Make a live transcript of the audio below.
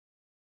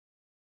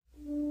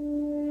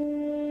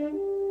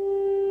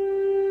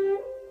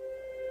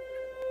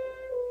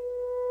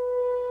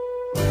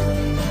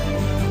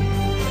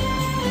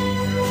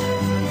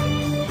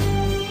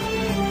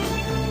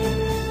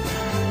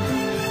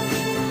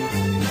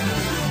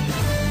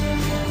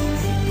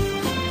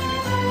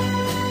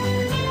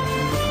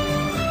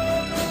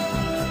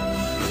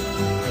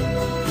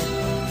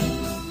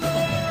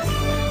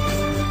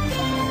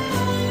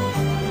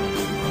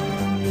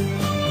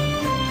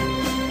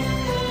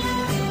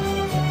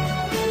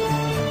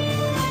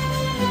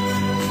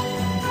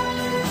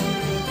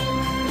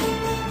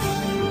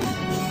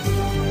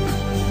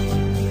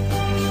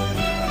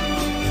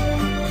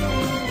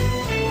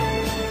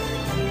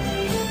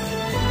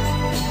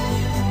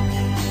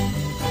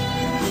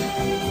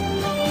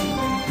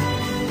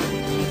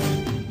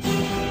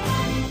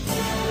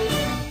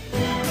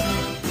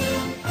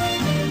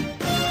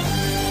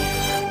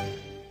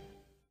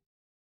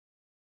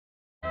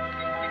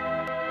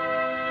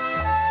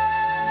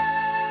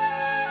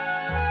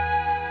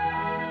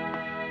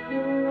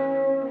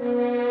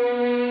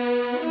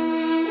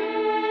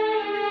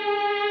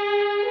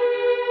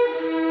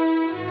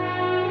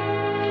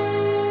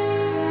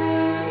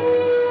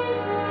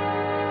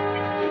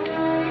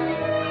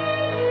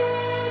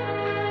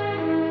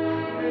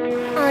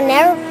I'll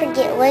never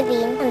forget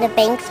living on the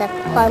banks of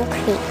Plum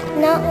Creek.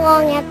 Not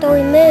long after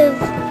we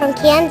moved from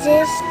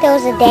Kansas, there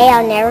was a day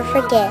I'll never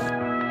forget.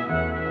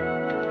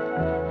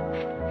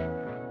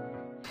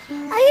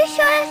 Are you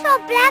sure I saw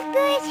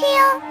blackberries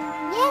here?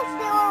 Yes,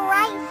 they were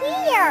right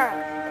here.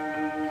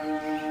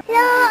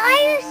 No, are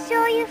you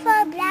sure you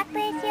saw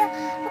blackberries here?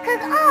 Because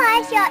all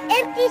I saw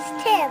empty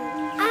stems.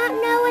 I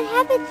don't know what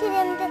happened to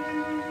them.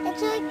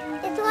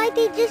 It's like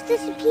they just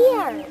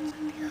disappeared.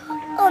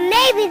 Or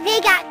maybe they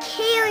got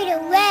carried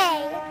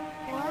away.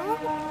 What?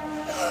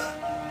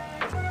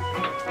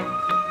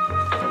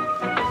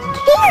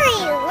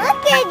 Prairie,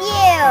 look at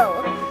you!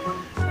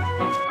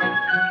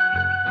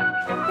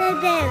 The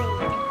berry.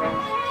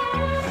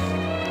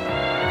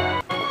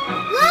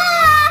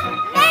 Look!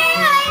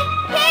 Mary!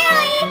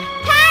 Prairie!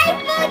 Time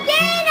for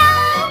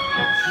dinner!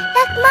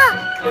 Look, Mom.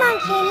 Come on,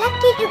 Kay. Let's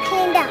get you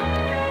cleaned up.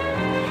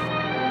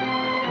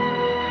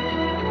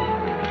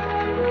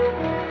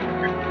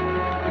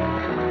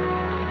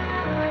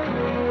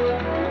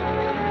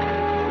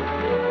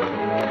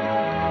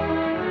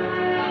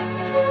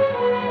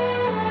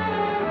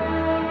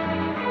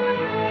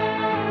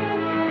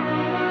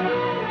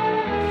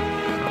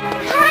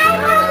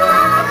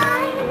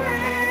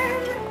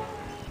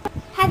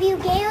 Have you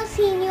Gail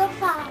seen your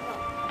father?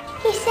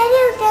 He said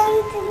he was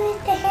going to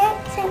Mr.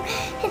 Hanson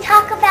to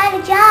talk about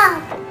a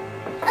job.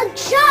 A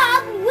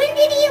job? When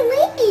did he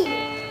leave?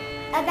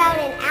 About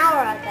an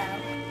hour ago.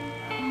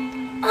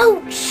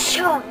 Oh,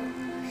 Charles.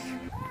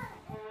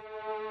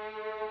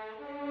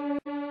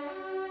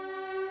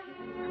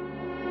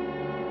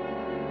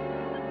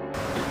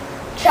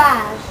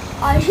 Charles,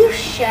 are you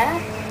sure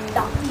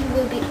that you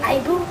will be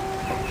able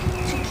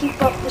to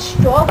keep up the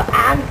job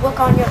and work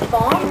on your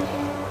farm?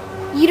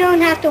 You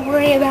don't have to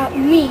worry about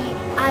me.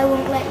 I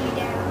won't let you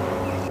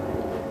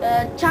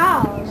down.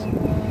 Charles,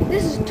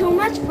 this is too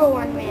much for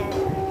one man.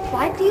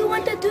 Why do you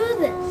want to do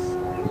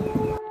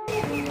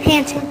this?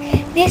 Hanson,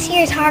 this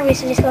year's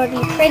harvest is going to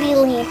be pretty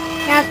lean,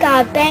 and I've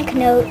got a bank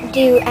note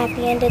due at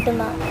the end of the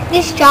month.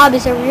 This job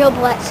is a real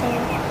blessing.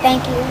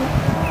 Thank you.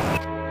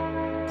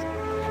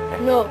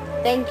 No,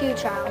 thank you,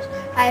 Charles.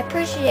 I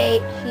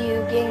appreciate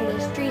you getting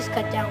those trees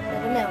cut down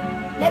for the mill.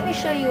 Let me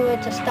show you where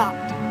to stop.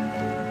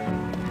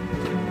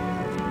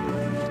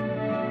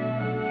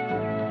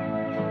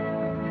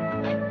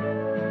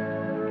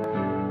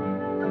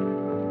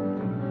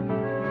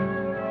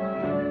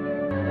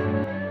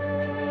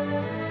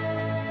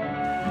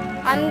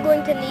 I'm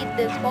going to need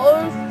this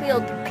whole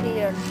field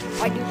cleared.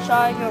 Are you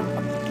sure you're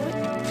up to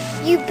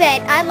it? You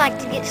bet. I'd like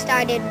to get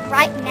started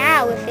right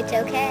now if it's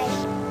okay.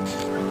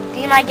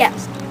 Be my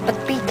guest,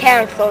 but be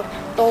careful.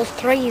 Those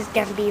trees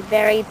can be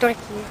very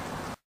tricky.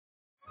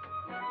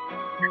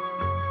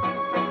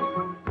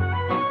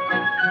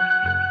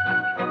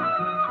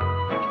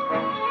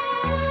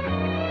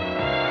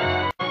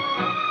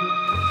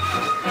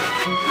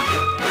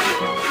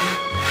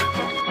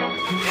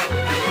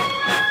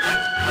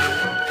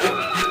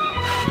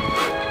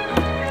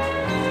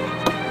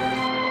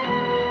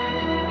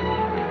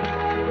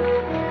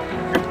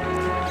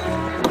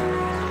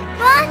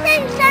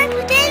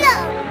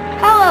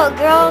 Hello,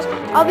 girls.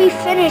 I'll be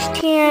finished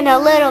here in a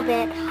little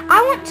bit.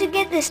 I want to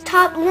get this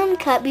top limb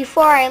cut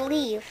before I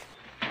leave.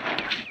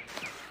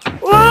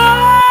 Whoa!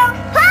 Ah!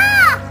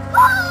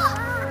 Ah!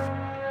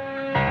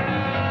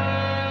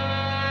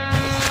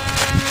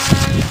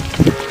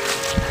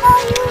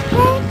 Are you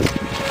okay?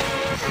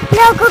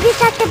 No, go get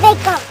Dr.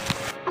 Baker.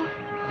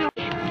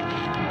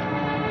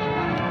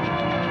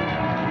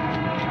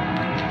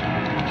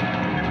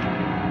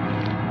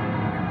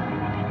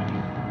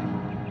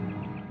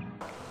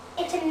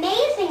 It's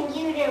amazing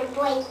you didn't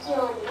break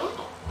your neck.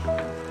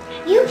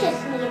 You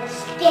just need to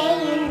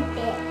stay in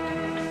bed.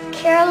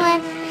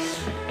 Carolyn,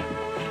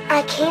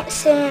 I can't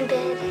stay in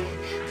bed.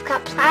 I've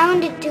got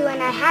plowing to do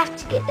and I have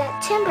to get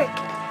that timber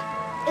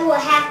cut. It will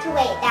have to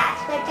wait.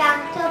 That's what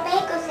Dr.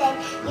 Baker said.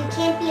 You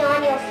can't be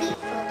on your feet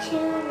for 2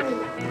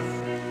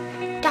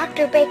 weeks.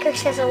 Dr. Baker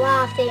says a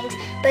lot of things,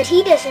 but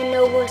he doesn't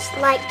know what it's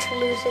like to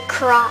lose a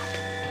crop.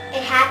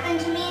 It happened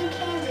to me in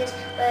Kansas,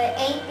 but it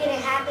ain't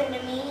gonna happen to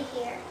me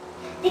here.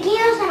 The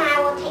girls and I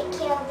will take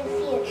care of the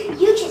field.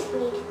 You just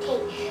need to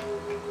take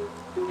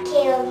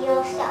care of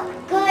yourself.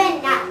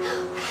 Good night.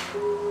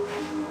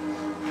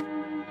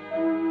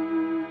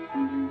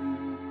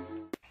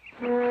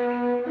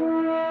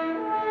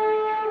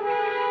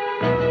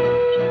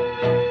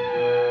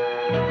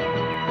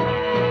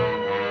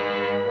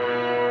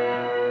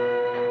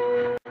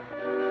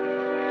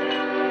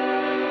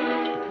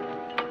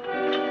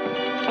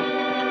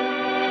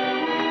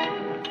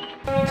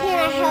 Can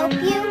I help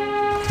you?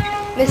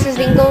 Mrs.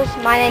 Ingalls,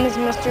 my name is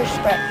Mr.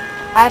 Spread.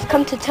 I have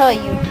come to tell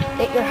you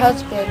that your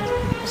husband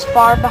is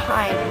far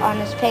behind on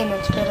his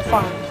payments for the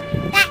farm.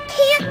 That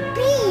can't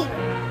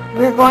be.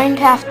 We're going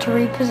to have to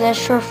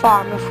repossess your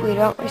farm if we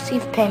don't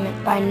receive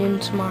payment by noon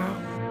tomorrow.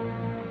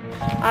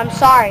 I'm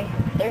sorry.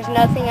 There's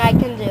nothing I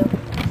can do.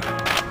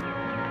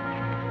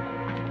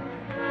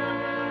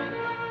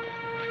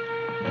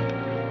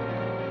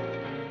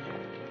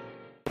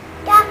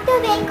 Dr.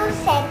 Dr. Bagel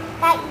said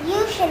that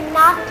you should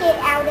not get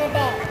out of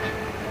bed.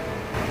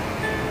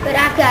 But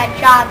I've got a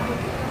job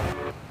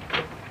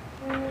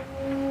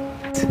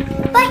to do.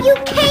 But you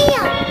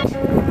can't.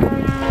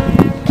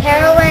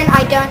 Carolyn,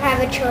 I don't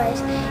have a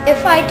choice.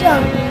 If I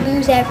don't, you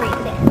lose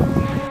everything.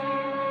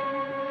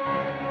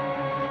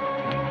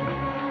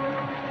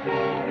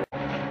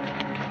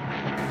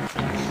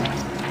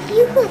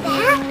 You do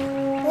that?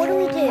 What do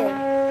we do?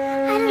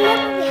 I don't know,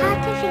 but we have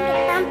to think of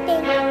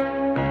something.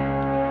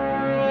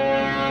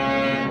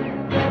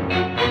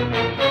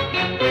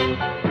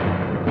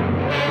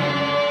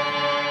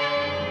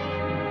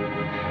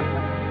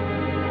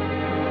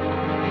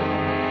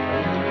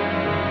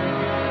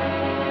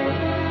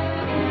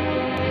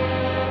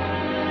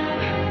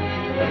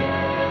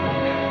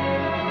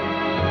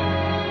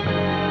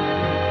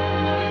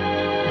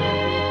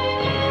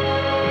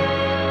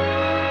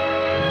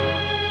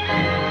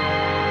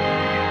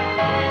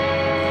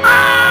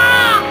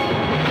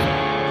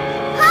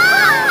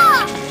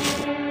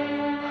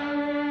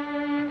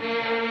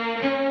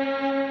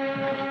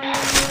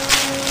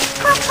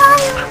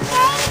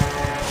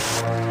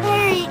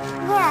 Prairie,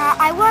 Laura,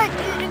 I want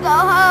you to go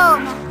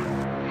home.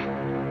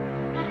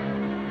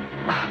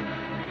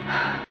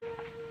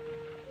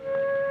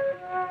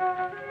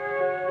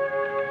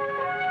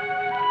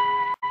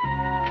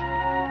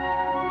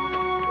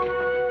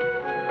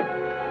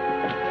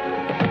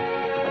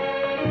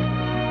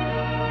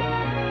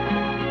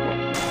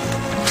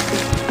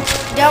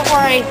 Don't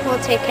worry, we'll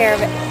take care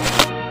of it.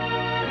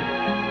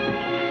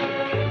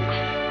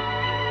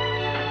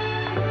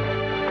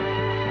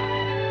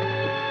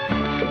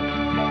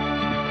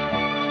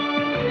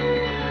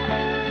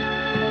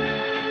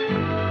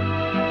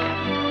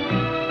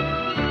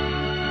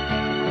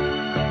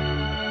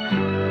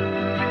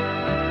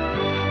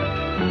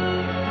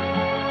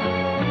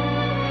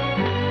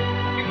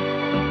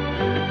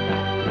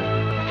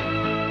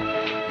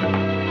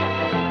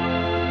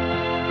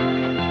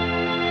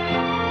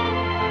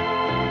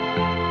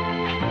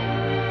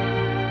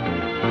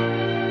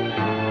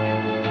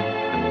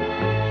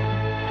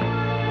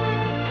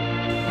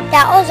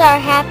 That was our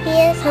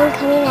happiest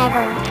homecoming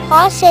ever.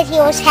 Paul said he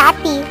was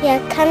happy he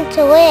had come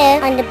to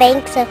live on the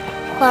banks of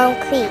Plum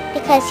Creek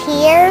because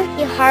here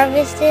you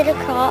harvested a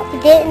crop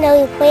you didn't know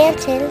you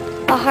planted,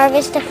 a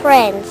harvest of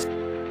friends.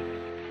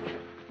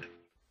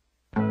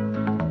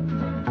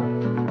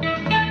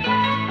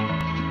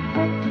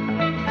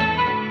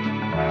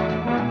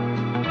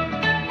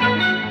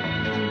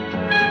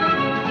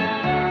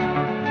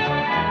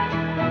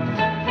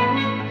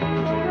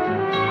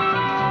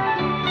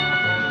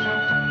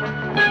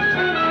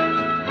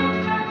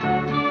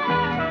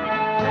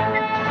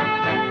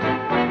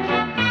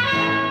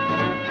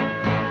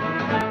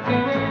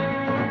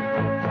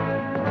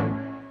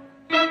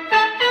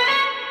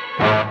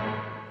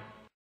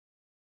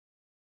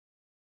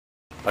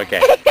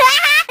 Okay.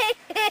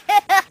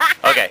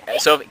 Okay,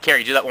 so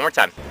Carrie, do that one more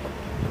time.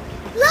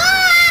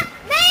 Laura!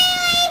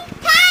 Mary!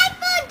 Time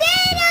for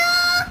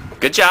dinner!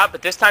 Good job,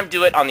 but this time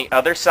do it on the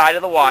other side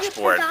of the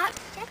washboard.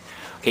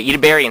 Okay, eat a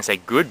berry and say,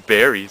 good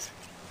berries.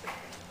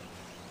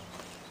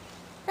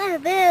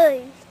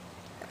 Berries.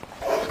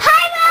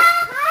 Hi,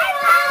 Mom! Hi,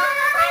 Mom!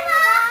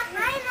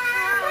 Hi,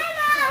 Mom!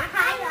 Hi, Mom!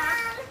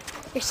 Hi, Mom!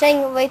 You're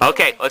saying it way too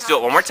Okay, let's do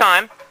it one more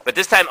time, but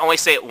this time only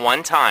say it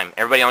one time.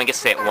 Everybody only gets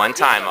to say it one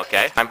time,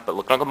 okay? But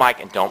look at Uncle Mike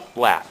and don't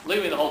laugh.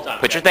 Leave me the whole time.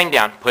 Put your thing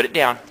down. Put it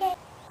down.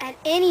 At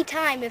any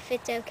time if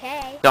it's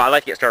okay. No, I'd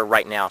like to get started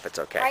right now if it's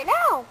okay. Right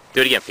now.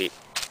 Do it again, Pete.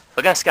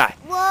 Look at the sky.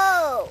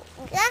 Whoa!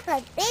 That's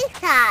a big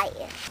tie.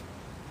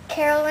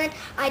 Carolyn,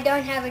 I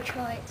don't have a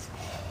choice.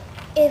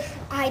 If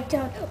I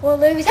don't, we'll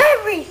lose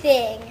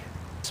everything.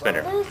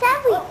 Spinner. Lose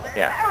everything.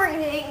 Yeah.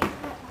 Everything.